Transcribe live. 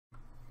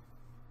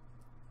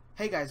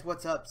Hey guys,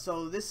 what's up?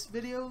 So this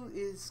video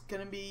is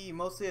gonna be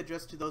mostly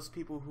addressed to those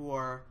people who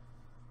are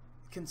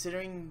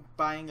considering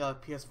buying a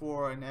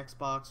PS4, an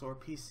Xbox, or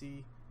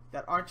PC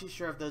that aren't too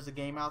sure if there's a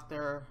game out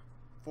there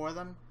for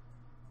them.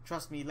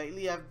 Trust me,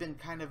 lately I've been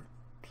kind of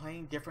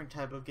playing different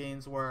type of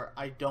games where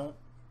I don't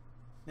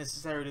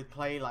necessarily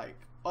play like,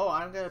 oh,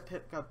 I'm gonna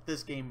pick up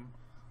this game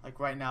like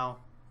right now,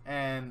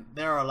 and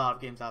there are a lot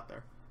of games out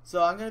there.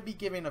 So I'm gonna be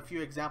giving a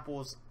few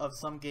examples of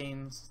some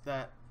games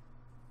that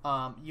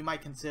you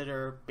might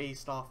consider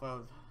based off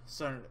of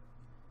certain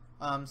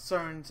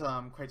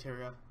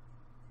criteria.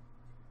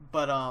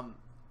 But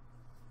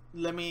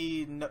let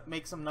me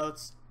make some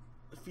notes.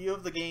 A few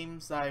of the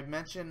games that I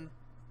mentioned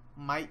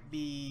might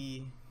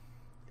be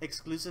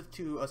exclusive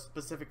to a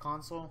specific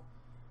console.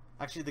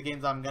 Actually, the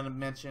games I'm gonna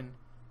mention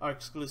are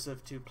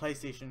exclusive to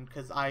PlayStation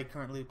because I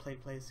currently play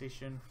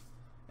PlayStation,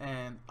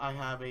 and I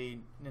have a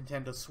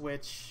Nintendo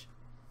Switch,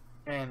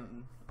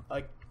 and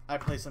I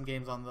play some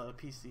games on the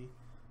PC.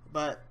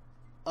 But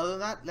other than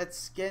that,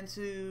 let's get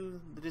into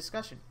the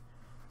discussion.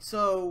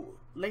 So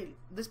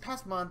this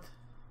past month,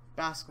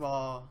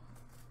 basketball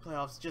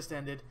playoffs just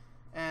ended,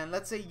 and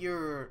let's say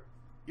you're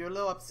a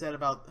little upset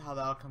about how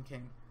the outcome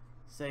came.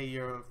 Say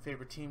your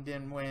favorite team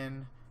didn't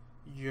win,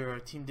 your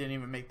team didn't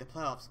even make the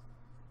playoffs.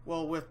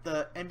 Well, with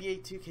the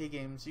NBA 2K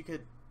games, you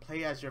could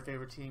play as your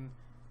favorite team,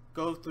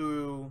 go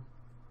through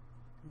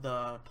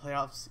the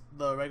playoffs,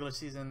 the regular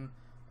season,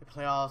 the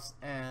playoffs,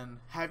 and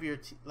have your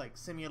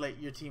simulate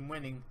your team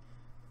winning.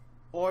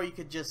 Or you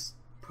could just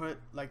put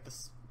like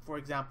for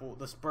example,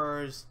 the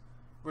Spurs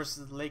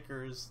versus the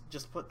Lakers.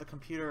 Just put the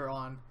computer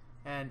on,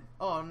 and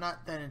oh, I'm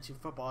not that into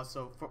football,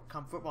 so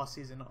come football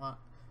season on,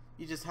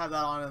 you just have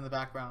that on in the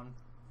background,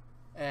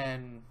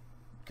 and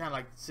kind of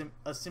like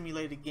a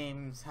simulated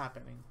games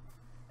happening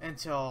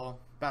until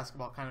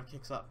basketball kind of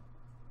kicks up.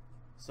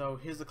 So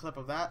here's a clip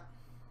of that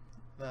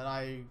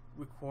I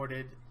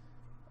recorded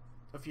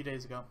a few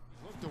days ago.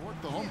 Look to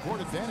work the home court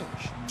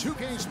advantage.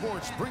 2K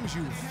Sports brings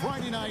you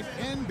Friday night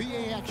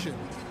NBA action.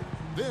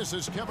 This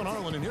is Kevin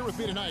Harlan, and here with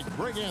me tonight,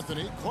 Greg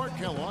Anthony, Clark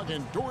Kellogg,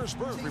 and Doris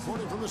Burke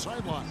reporting from the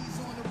sideline.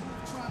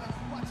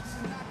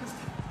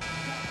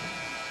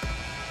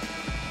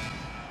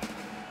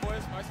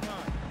 Boys, nice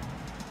time.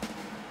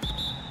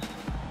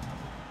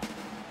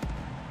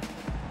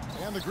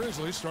 And the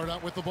Grizzlies start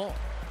out with the ball.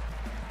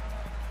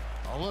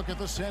 A look at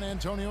the San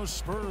Antonio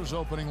Spurs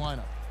opening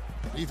lineup.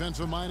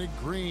 Defensive-minded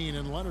Green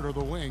and Leonard are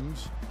the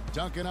wings.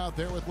 Duncan out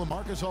there with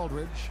LaMarcus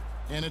Aldridge.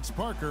 And it's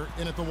Parker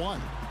in at the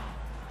 1.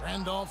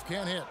 Randolph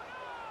can't hit.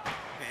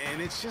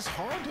 And it's just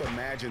hard to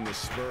imagine the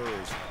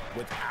Spurs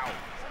without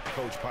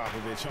Coach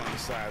Popovich on the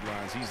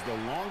sidelines. He's the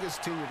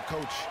longest tenured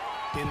coach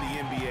in the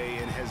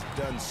NBA and has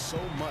done so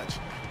much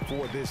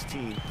for this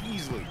team.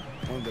 Easily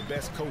one of the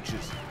best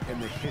coaches in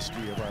the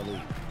history of our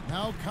league.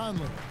 Now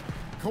Conley.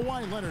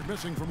 Kawhi Leonard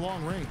missing from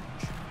long range.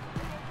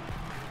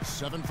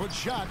 7-foot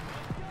shot.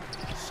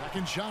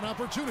 Second shot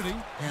opportunity,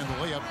 and the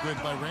layup good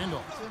by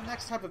Randall. So the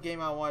next type of game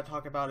I want to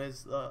talk about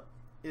is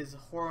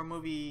horror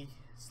movie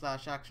 /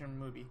 action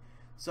movie.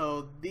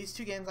 So these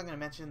two games I'm going to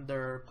mention,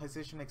 they're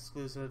PlayStation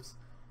exclusives,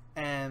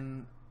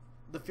 and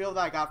the feel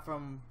that I got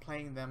from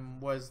playing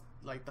them was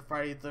like the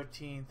Friday the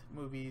 13th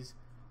movies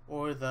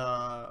or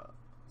the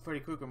Freddy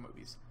Krueger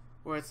movies,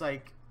 where it's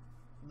like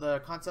the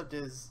concept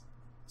is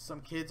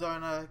some kids are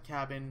in a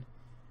cabin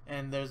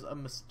and there's a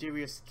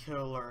mysterious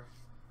killer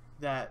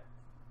that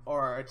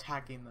are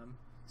attacking them.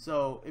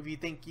 So if you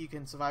think you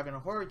can survive in a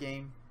horror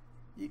game,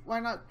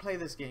 why not play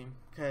this game?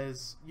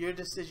 Because your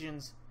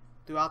decisions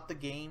throughout the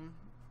game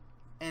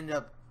end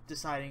up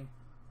deciding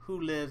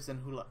who lives and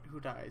who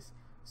dies.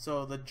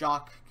 So the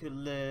jock could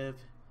live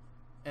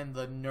and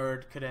the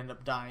nerd could end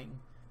up dying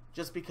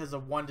just because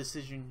of one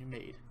decision you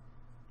made.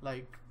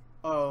 Like,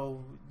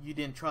 oh, you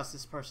didn't trust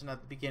this person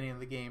at the beginning of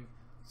the game,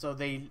 so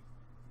they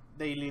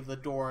leave the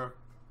door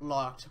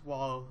locked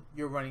while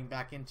you're running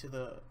back into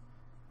the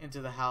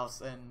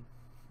house, and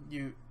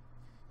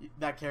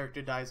that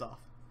character dies off.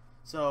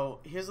 So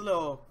here's a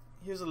little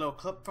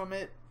clip from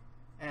it,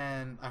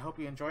 and I hope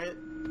you enjoy it.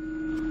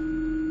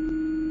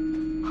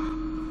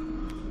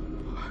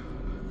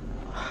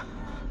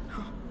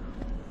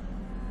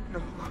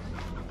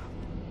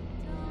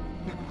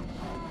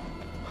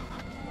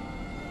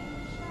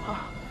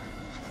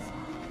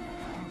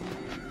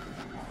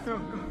 No,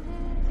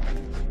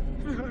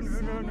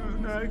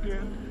 not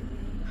again.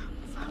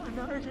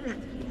 Not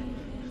again.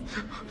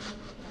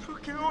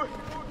 Get away!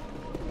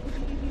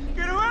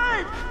 Get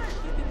away!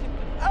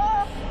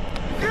 Ah!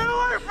 Get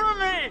away from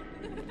me!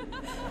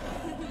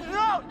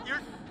 No!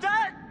 You're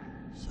dead!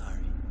 Sorry.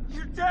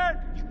 You're dead!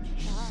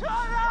 Shut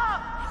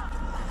up!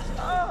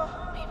 No!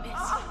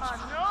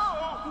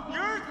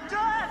 You're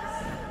dead!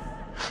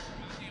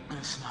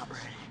 It's not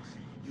ready.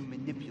 You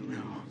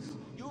manipulate.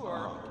 You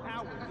are a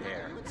coward.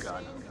 There,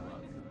 gun.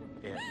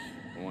 Yeah,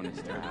 the one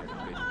that's turned out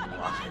good.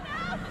 Watch it.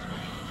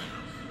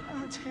 I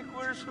don't take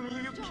orders from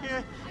you. You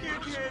can't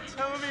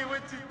tell me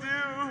what to do.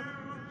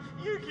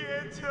 You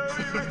can't tell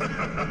me what to do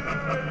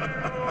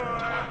anymore.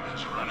 Time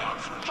has run out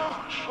for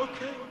Josh.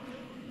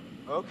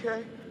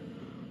 Okay.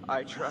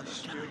 I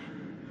trust you.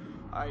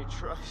 I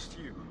trust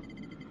you.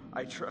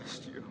 I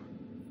trust you.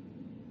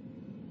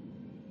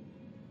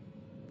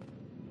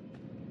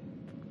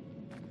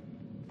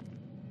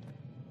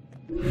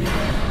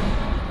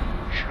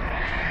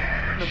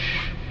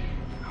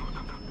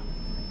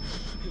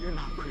 You're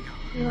not real.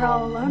 You were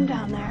all alone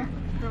down there.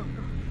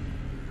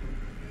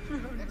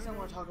 Next I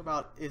want to talk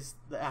about is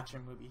the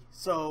action movie.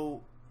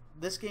 So,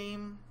 this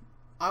game,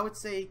 I would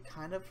say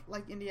kind of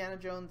like Indiana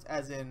Jones,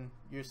 as in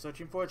you're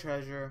searching for a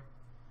treasure,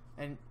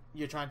 and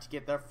you're trying to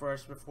get there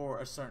first before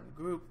a certain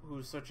group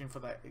who's searching for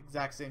that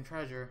exact same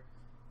treasure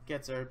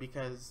gets there,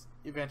 because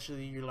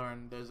eventually you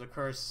learn there's a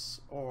curse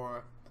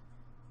or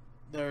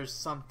there's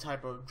some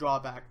type of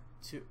drawback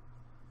to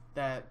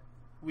that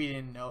we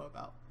didn't know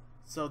about.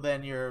 So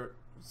then you're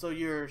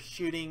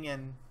shooting,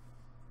 and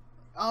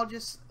I'll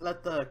just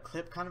let the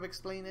clip kind of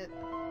explain it.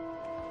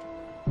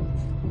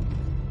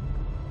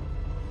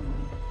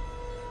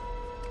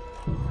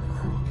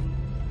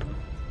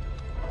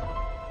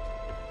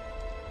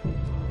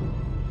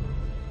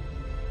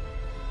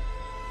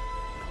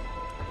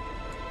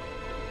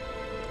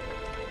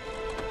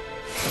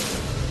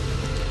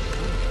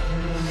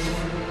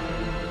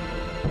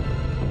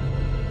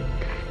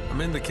 I'm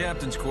in the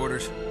captain's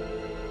quarters.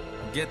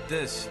 Get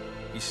this,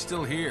 he's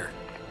still here.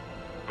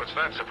 What's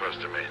that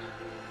supposed to mean?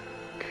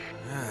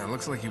 Yeah, it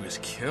looks like he was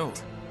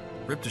killed.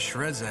 Ripped to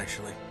shreds,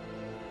 actually.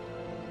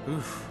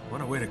 Oof,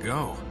 what a way to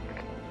go.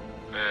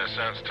 Yeah,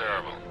 sounds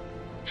terrible.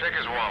 Check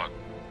his wallet.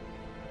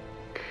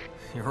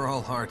 You're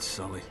all hearts,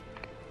 Sully.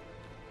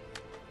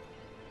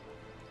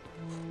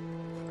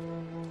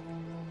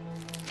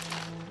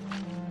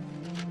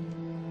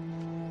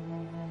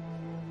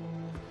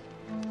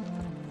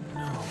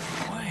 No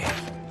way.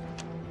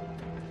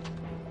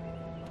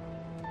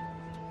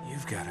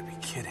 You've got to be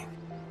kidding.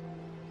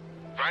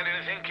 Find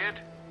anything, kid?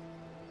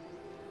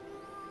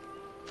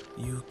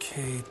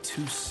 UK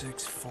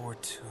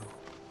 2642.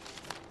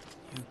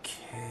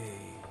 UK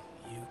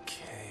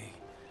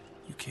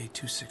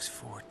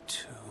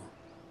 2642.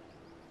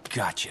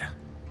 Gotcha.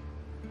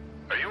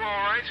 Are you all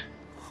right?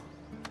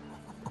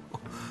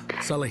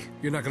 Sully,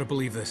 you're not gonna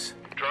believe this.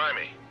 Try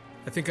me.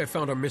 I think I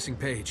found our missing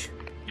page.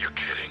 You're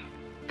kidding.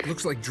 It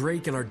looks like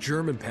Drake and our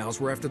German pals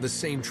were after the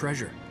same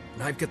treasure.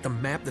 And I've got the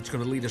map that's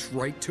gonna lead us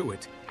right to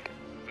it.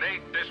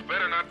 Nate, this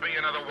better not be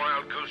another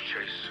wild goose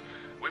chase.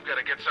 We've got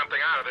to get something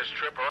out of this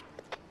trip,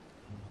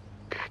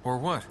 Or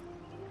what?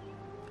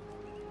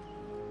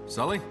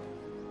 Sully?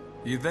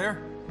 You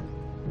there?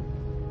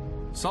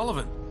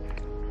 Sullivan?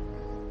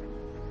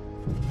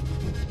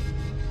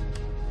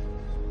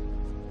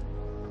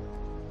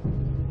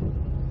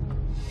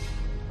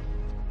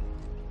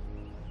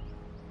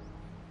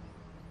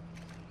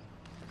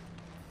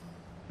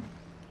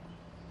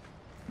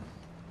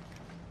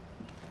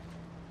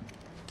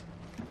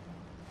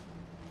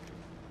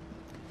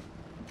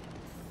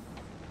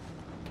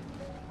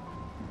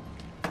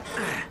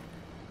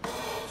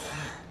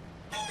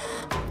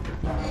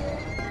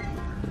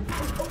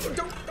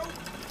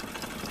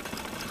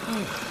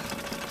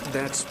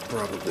 That's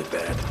probably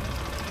bad.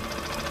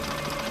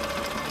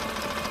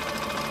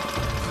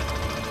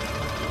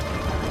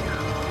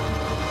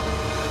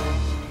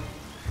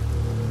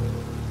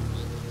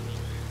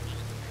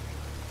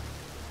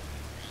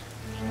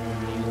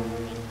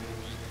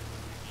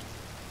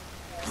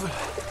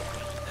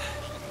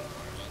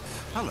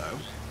 Hello.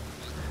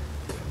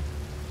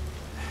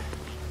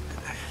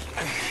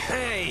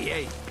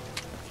 Hey!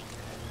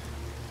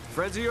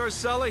 Friends of yours,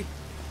 Sully?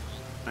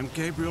 I'm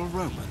Gabriel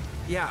Roman.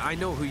 Yeah, I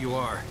know who you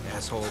are,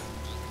 asshole.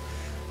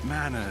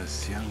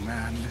 Manners, young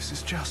man. This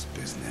is just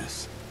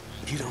business.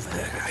 Get over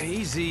there.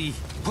 Easy.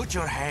 Put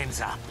your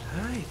hands up.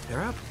 Hi,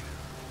 they're up.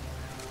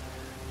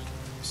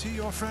 See,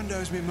 your friend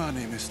owes me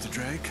money, Mr.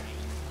 Drake.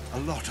 A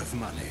lot of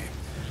money.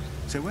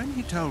 So when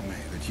he told me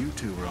that you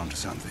two were onto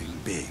something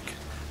big,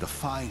 the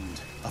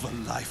find of a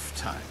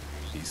lifetime,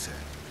 he said,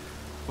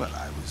 well,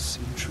 I was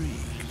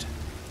intrigued.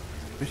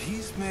 But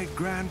he's made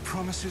grand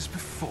promises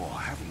before,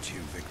 haven't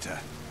you, Victor?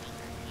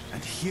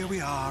 And here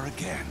we are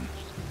again.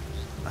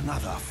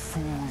 Another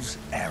fool's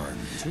errand.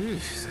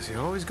 Jeez, does he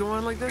always go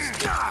on like this?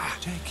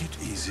 Take it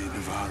easy,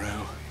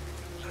 Navarro.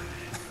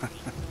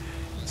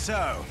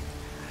 So,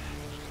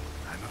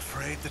 I'm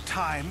afraid the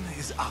time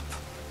is up.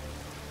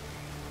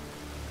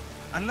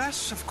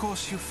 Unless, of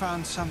course, you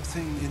found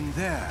something in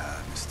there,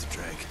 Mr.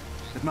 Drake,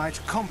 that might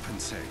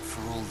compensate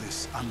for all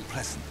this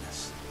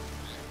unpleasantness.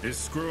 He's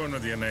screwing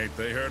with you, Nate.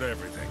 They heard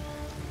everything.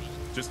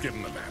 Just give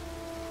him the map.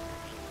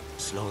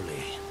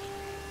 Slowly.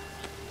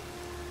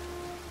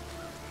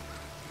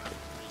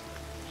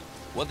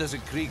 What does a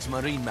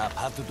Kriegsmarine map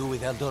have to do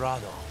with El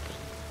Dorado?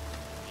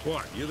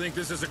 What, you think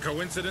this is a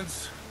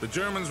coincidence? The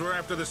Germans were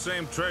after the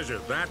same treasure.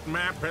 That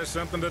map has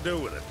something to do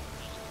with it.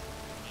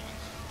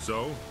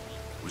 So,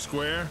 we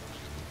square?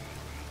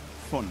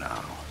 For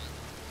now.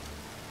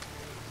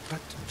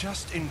 But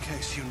just in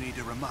case you need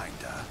a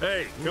reminder...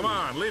 Hey, come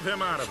on, leave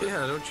him out of it.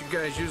 Yeah, don't you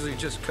guys usually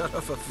just cut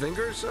off a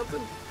finger or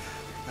something?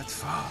 That's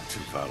far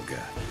too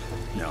vulgar.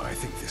 No, I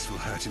think this will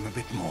hurt him a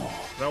bit more.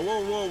 Now,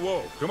 whoa, whoa,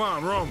 whoa. Come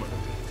on, Roman.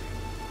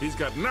 He's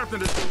got nothing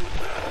to do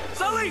with...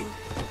 Sully!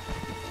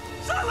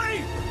 Sully!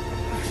 You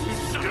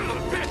son of a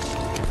bitch!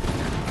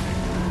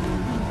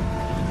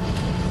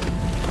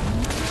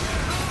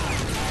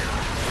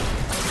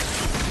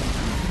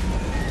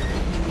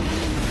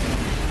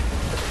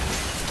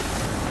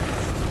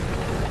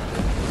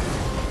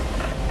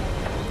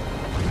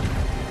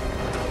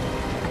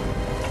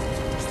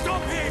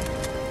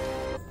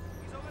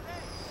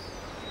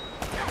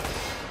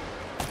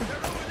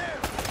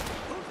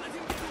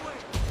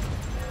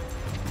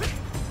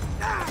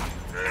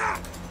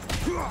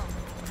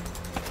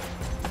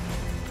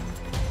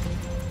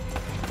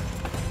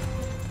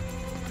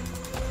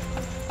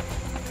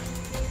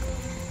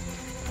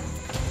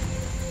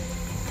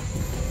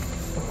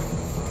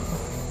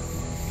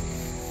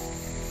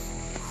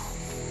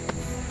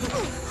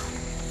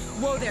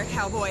 Whoa there,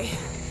 cowboy.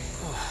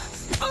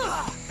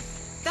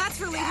 That's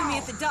for leaving me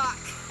at the dock.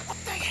 What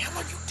the hell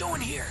are you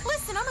doing here?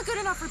 Listen, I'm a good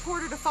enough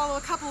reporter to follow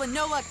a couple of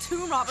no-luck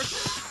tomb robbers.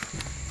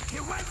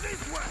 You went this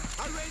way!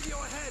 I'll radio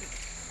ahead!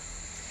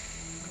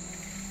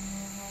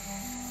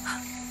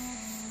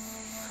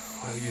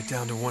 Well, you're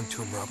down to one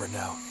tomb robber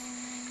now.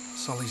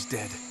 Sully's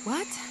dead.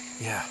 What?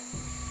 Yeah.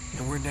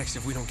 And we're next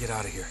if we don't get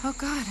out of here. Oh,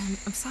 God,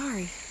 I'm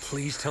sorry.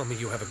 Please tell me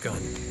you have a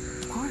gun.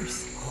 Of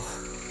course. Oh,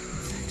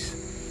 thanks.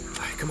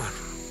 All right, come on.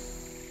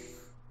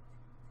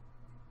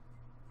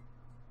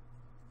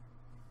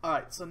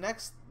 Alright, so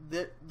next,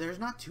 there's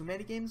not too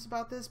many games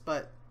about this,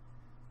 but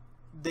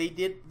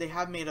they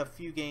have made a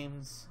few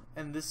games,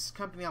 and this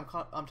company I'm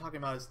talking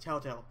about is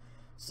Telltale.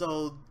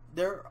 So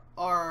there's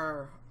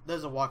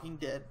a Walking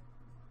Dead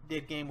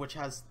game which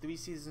has 3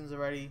 seasons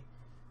already.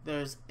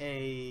 There's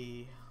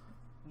a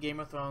Game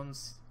of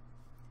Thrones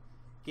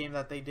game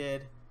that they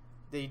did.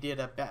 They did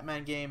a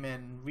Batman game,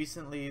 and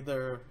recently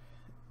they're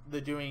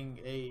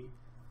doing a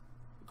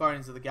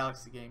Guardians of the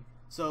Galaxy game.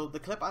 So the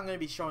clip I'm going to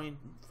be showing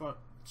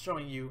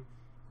you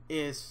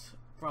is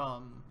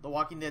from The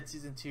Walking Dead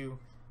Season 2,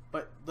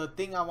 but the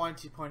thing I wanted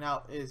to point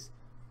out is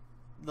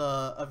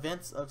the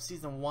events of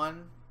Season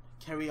 1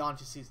 carry on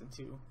to Season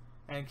 2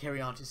 and carry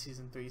on to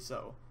Season 3,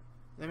 so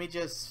let me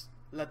just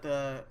let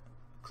the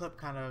clip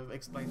kind of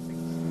explain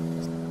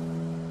things.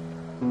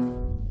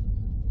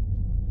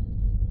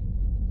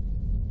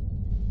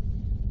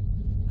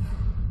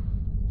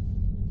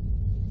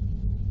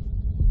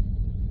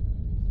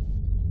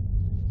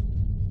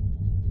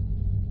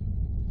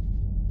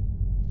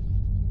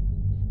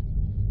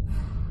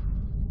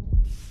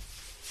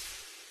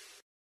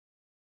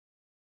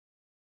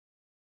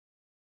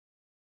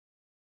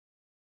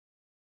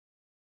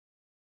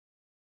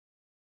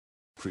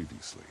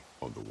 Previously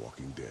on The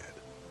Walking Dead.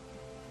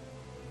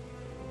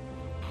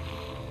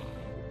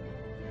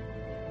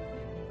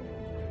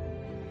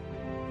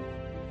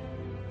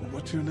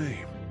 What's your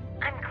name?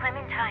 I'm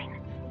Clementine.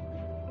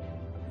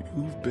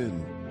 You've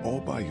been all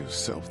by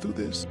yourself through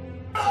this?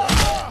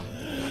 I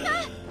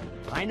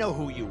know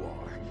who you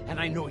are, and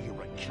I know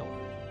you're a killer.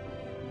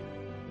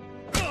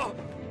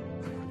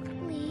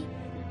 Lee,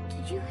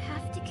 did you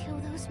have to kill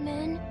those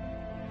men?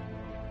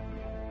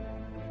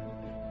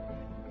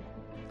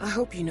 I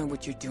hope you know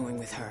what you're doing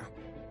with her.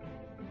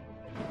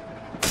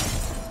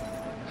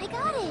 I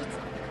got it!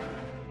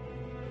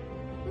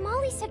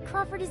 Molly said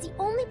Crawford is the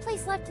only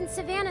place left in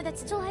Savannah that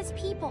still has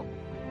people.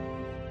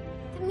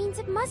 That means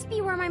it must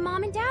be where my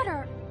mom and dad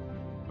are.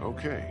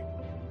 Okay,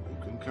 you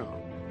can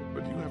come,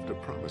 but you have to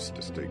promise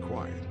to stay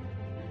quiet.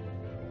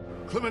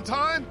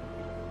 Clementine?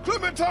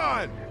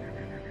 Clementine!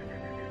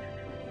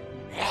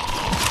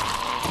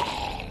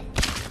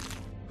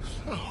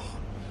 Oh,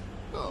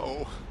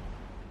 no.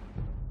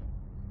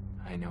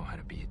 I know how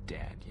to be a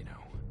dad, you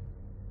know.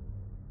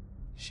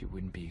 She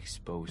wouldn't be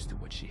exposed to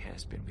what she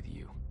has been with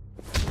you.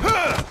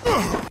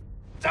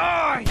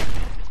 Die!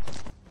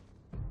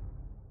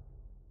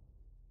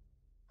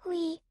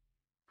 Lee,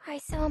 I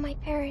saw my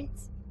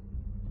parents.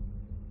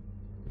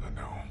 I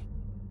know.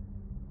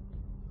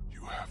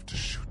 You have to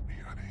shoot me,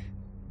 honey.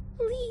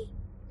 Lee,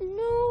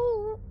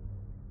 no.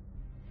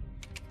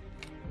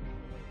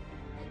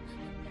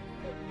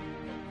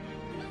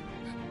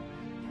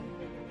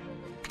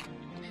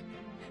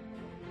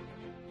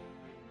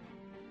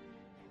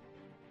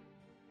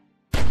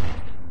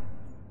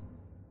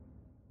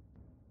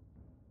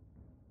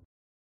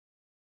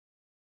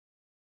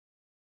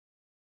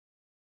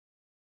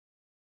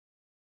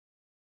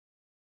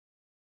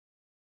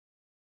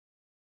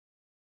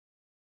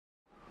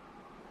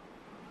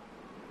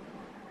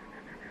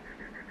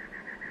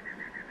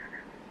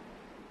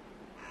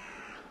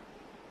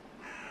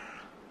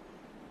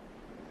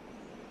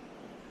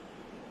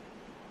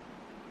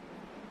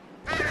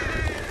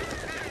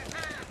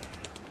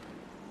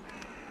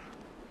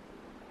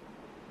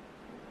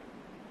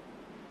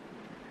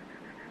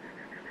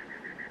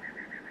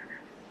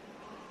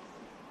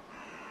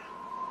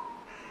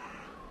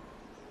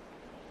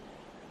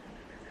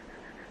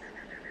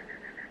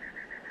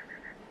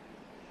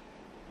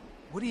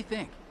 What do you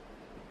think?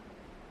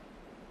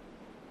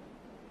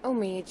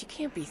 Omid, you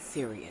can't be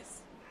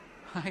serious.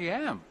 I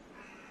am.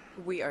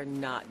 We are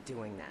not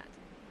doing that.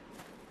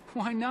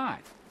 Why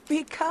not?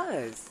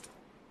 Because.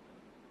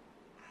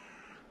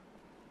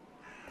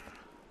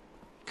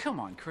 Come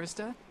on,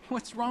 Krista.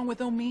 What's wrong with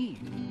Omid?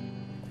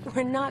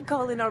 We're not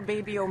calling our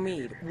baby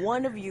Omid.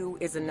 One of you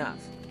is enough.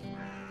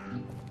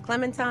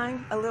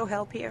 Clementine, a little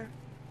help here?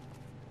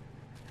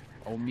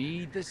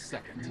 Omid the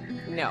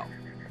second. No.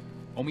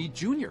 Omid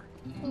Jr.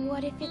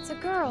 What if it's a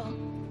girl?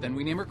 Then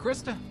we name her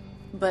Krista.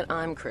 But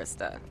I'm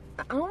Krista.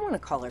 I don't want to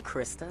call her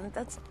Krista.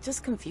 That's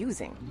just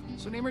confusing.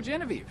 So name her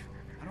Genevieve.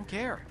 I don't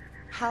care.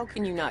 How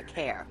can you not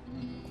care?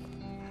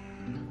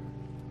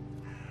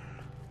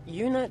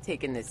 You're not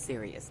taking this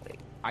seriously.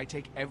 I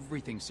take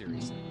everything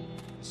seriously.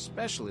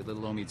 Especially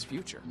little Omid's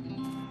future.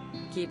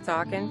 Keep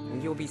talking,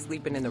 and you'll be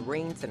sleeping in the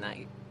rain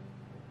tonight.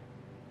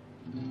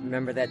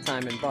 Remember that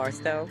time in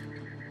Barstow?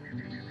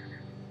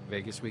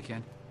 Vegas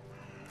weekend?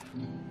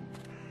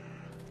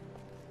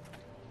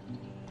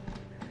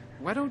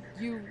 Why don't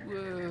you,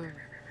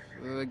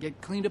 get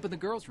cleaned up in the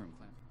girls' room,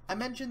 Clem? I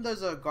mentioned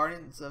there's a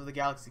Guardians of the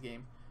Galaxy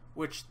game,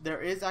 which there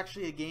is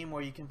actually a game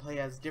where you can play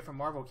as different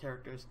Marvel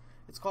characters.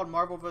 It's called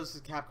Marvel vs.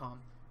 Capcom.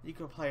 You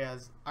can play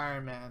as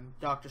Iron Man,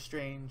 Doctor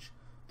Strange,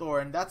 Thor,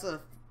 and that's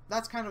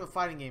kind of a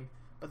fighting game.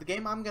 But the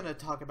game I'm going to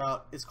talk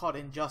about is called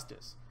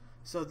Injustice.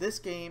 So this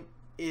game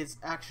is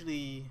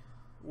actually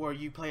where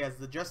you play as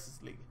the Justice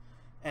League.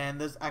 And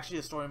there's actually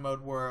a story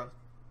mode where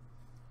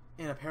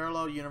in a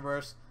parallel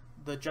universe,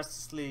 the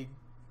Justice League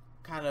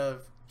kind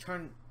of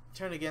turn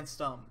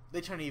against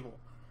they turn evil,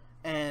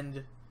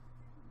 and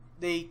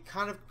they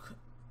kind of,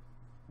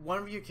 one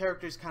of your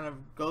characters kind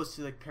of goes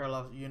to the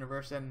parallel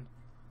universe, and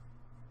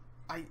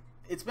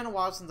it's been a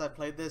while since I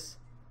played this,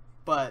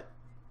 but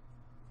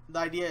the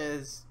idea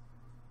is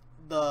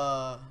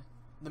the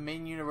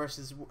main universe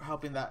is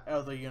helping that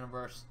other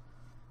universe,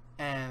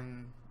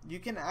 and you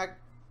can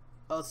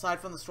aside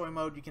from the story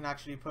mode, you can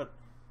actually put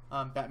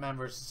Batman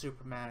versus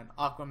Superman,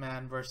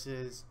 Aquaman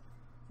versus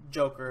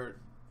Joker,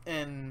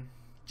 and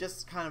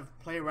just kind of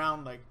play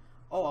around like,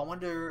 oh, I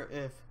wonder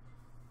if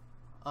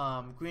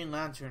Green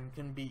Lantern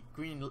can beat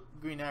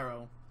Green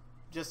Arrow.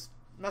 Just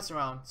mess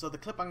around. So the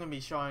clip I'm going to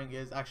be showing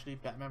is actually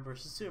Batman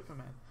versus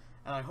Superman,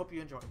 and I hope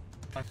you enjoy.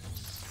 Bye.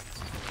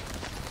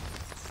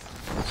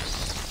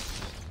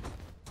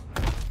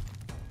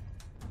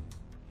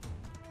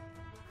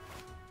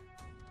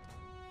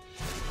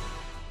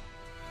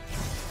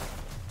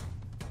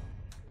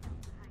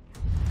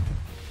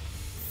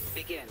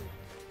 Begin.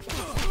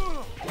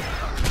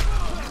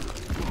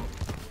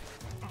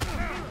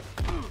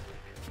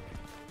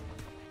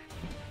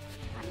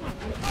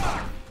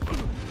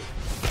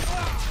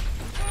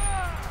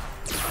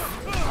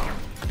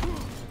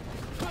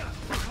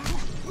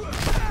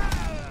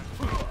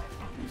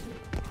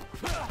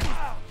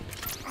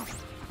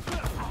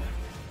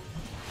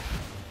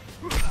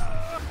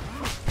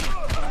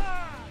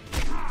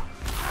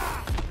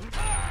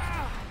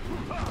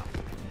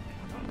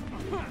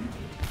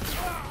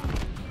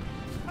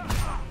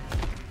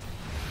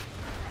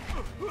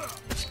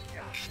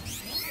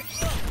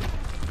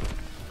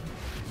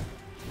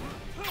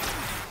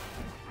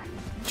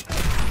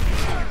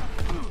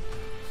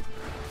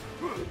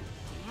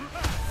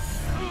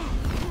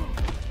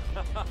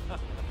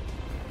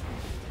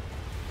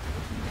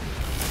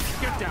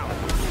 Get down!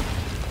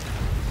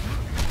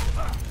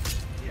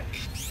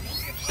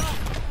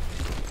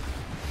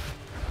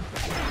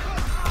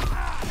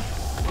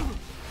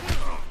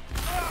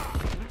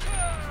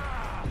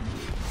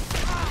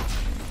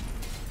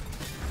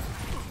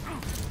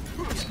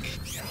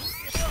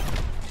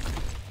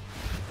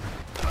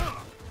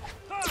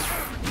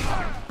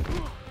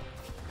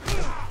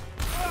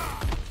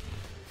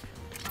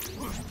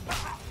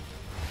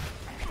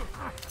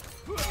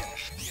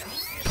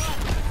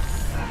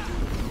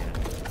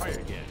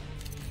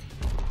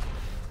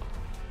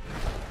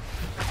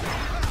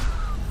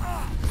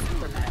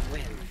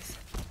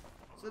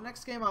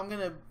 Next game I'm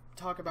gonna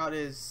talk about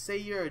is, say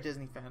you're a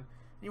Disney fan.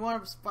 You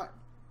want to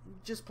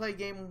just play a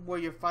game where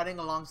you're fighting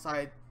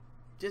alongside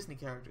Disney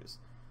characters.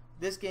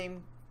 This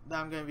game that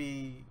I'm gonna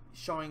be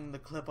showing the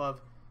clip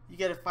of, you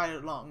get to fight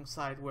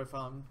alongside with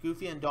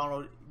Goofy and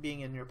Donald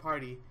being in your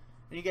party,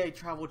 and you get to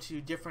travel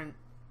to different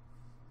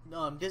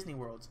Disney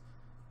worlds.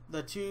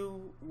 The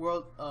two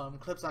world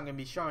clips I'm gonna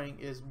be showing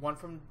is one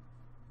from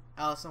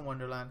Alice in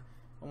Wonderland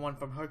and one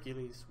from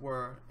Hercules,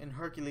 where in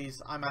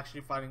Hercules I'm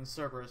actually fighting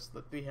Cerberus,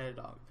 the three-headed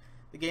dog.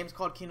 The game's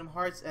called Kingdom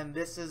Hearts, and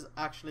this is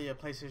actually a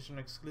PlayStation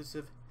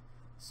exclusive,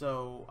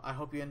 so I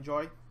hope you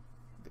enjoy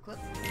the clip.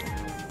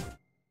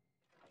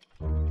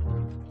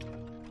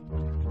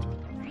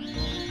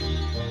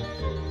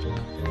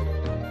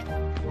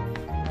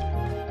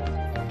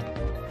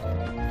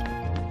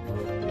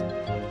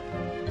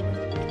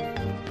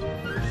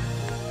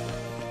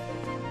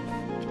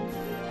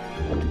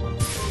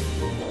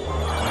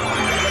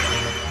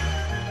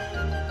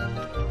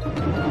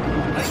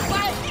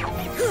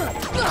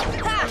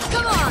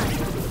 Come on!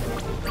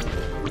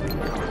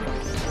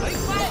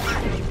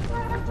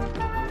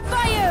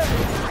 Fire!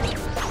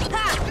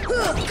 Ha!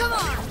 Come on!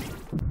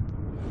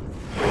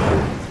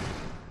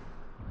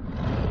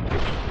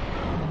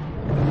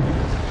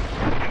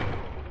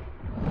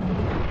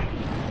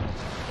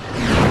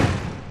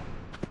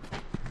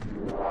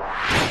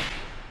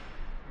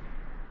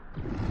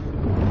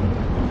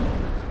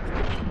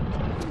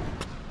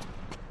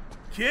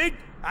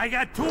 I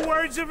got 2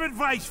 words of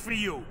advice for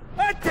you.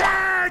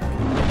 Attack!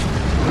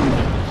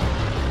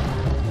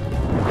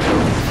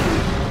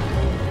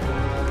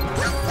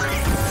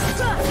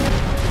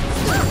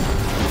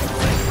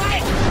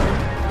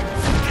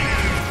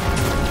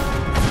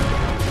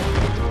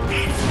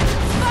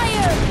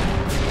 Fire!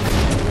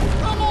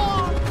 Come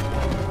on!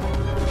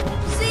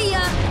 See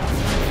ya!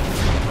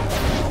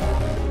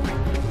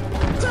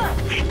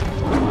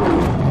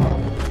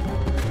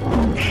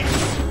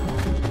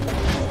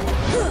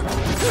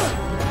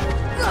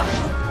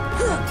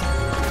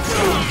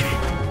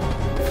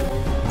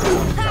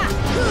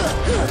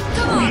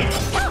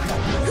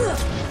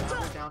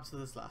 Down to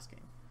this last game.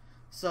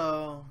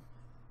 So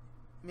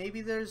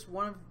maybe there's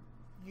one of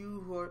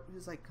you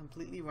who's like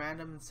completely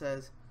random and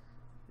says,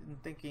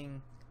 and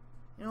thinking,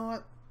 you know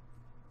what,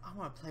 I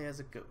want to play as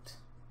a goat.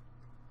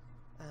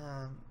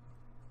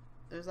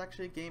 There's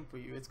actually a game for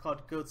you. It's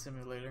called Goat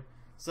Simulator.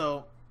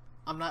 So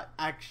I'm not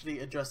actually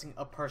addressing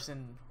a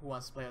person who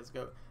wants to play as a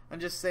goat. I'm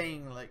just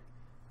saying, like,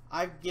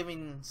 I've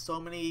given so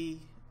many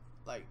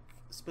like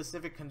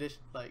specific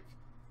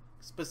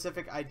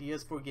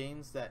ideas for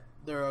games that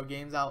there are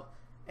games out,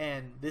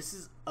 and this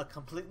is a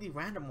completely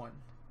random one.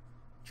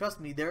 Trust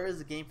me, there is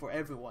a game for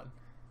everyone,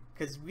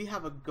 because we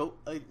have a goat,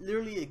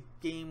 literally a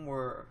game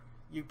where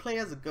you play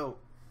as a goat,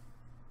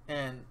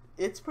 and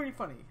it's pretty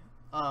funny.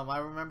 I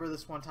remember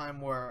this one time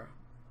where,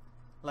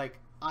 like,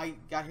 I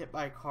got hit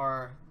by a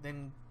car,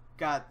 then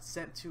got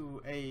sent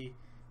to a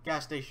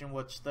gas station,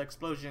 which the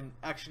explosion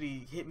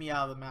actually hit me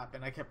out of the map,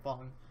 and I kept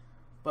falling.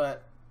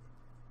 But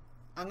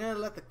I'm gonna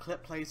let the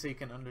clip play so you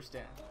can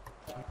understand.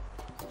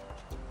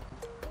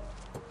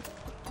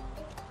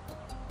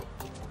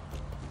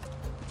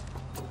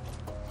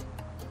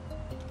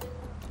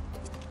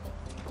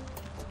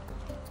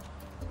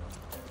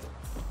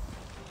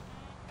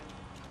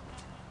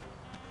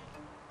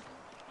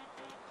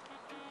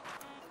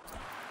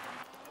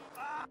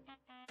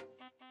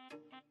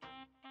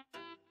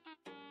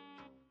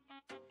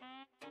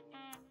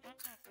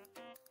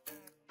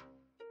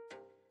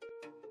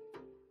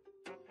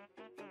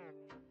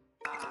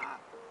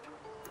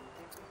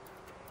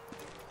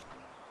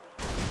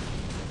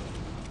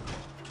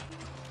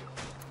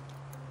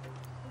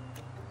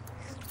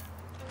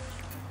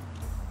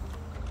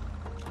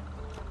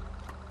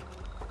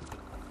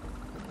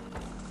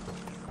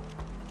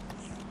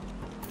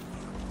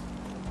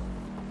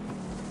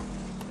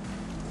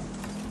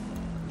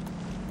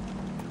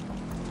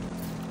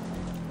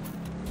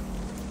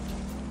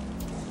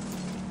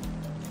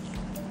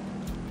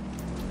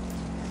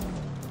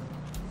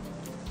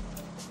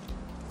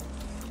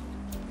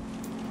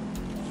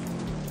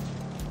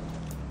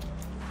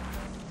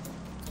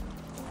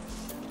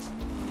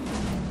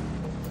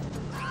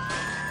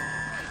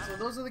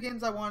 Those are the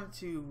games I wanted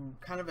to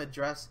kind of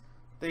address.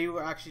 They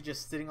were actually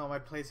just sitting on my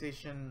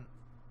PlayStation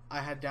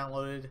I had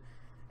downloaded,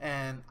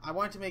 and I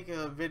wanted to make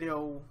a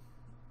video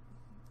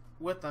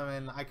with them,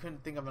 and I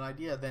couldn't think of an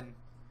idea. Then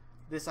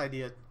this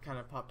idea kind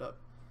of popped up.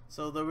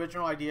 So the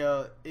original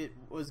idea, it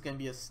was going to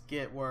be a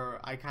skit where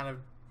I kind of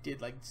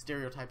did like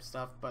stereotype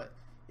stuff, but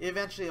it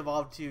eventually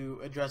evolved to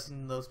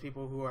addressing those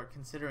people who are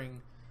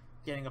considering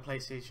getting a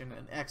PlayStation,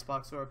 an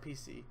Xbox, or a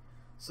PC.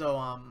 So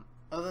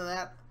other than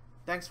that,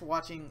 thanks for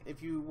watching.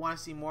 If you want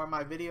to see more of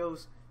my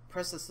videos,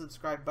 press the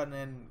subscribe button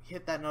and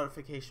hit that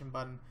notification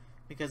button,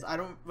 because I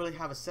don't really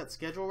have a set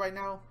schedule right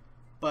now,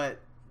 but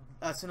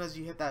as soon as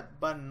you hit that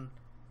button,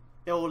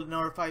 it will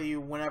notify you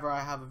whenever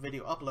I have a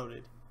video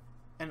uploaded.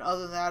 And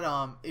other than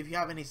that, if you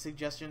have any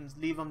suggestions,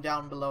 leave them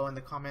down below in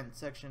the comment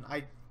section.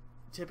 I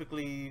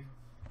typically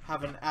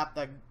have an app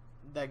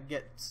that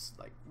gets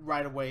like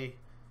right away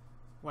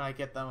when I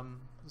get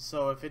them,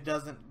 so if it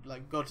doesn't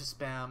like go to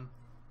spam,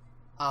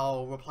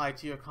 I'll reply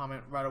to your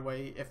comment right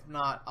away. If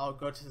not, I'll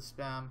go to the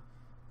spam,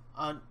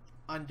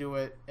 undo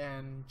it,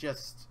 and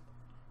just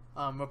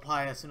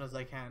reply as soon as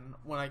I can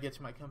when I get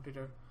to my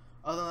computer.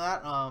 Other than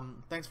that,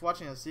 thanks for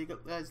watching. I'll see you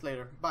guys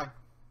later. Bye.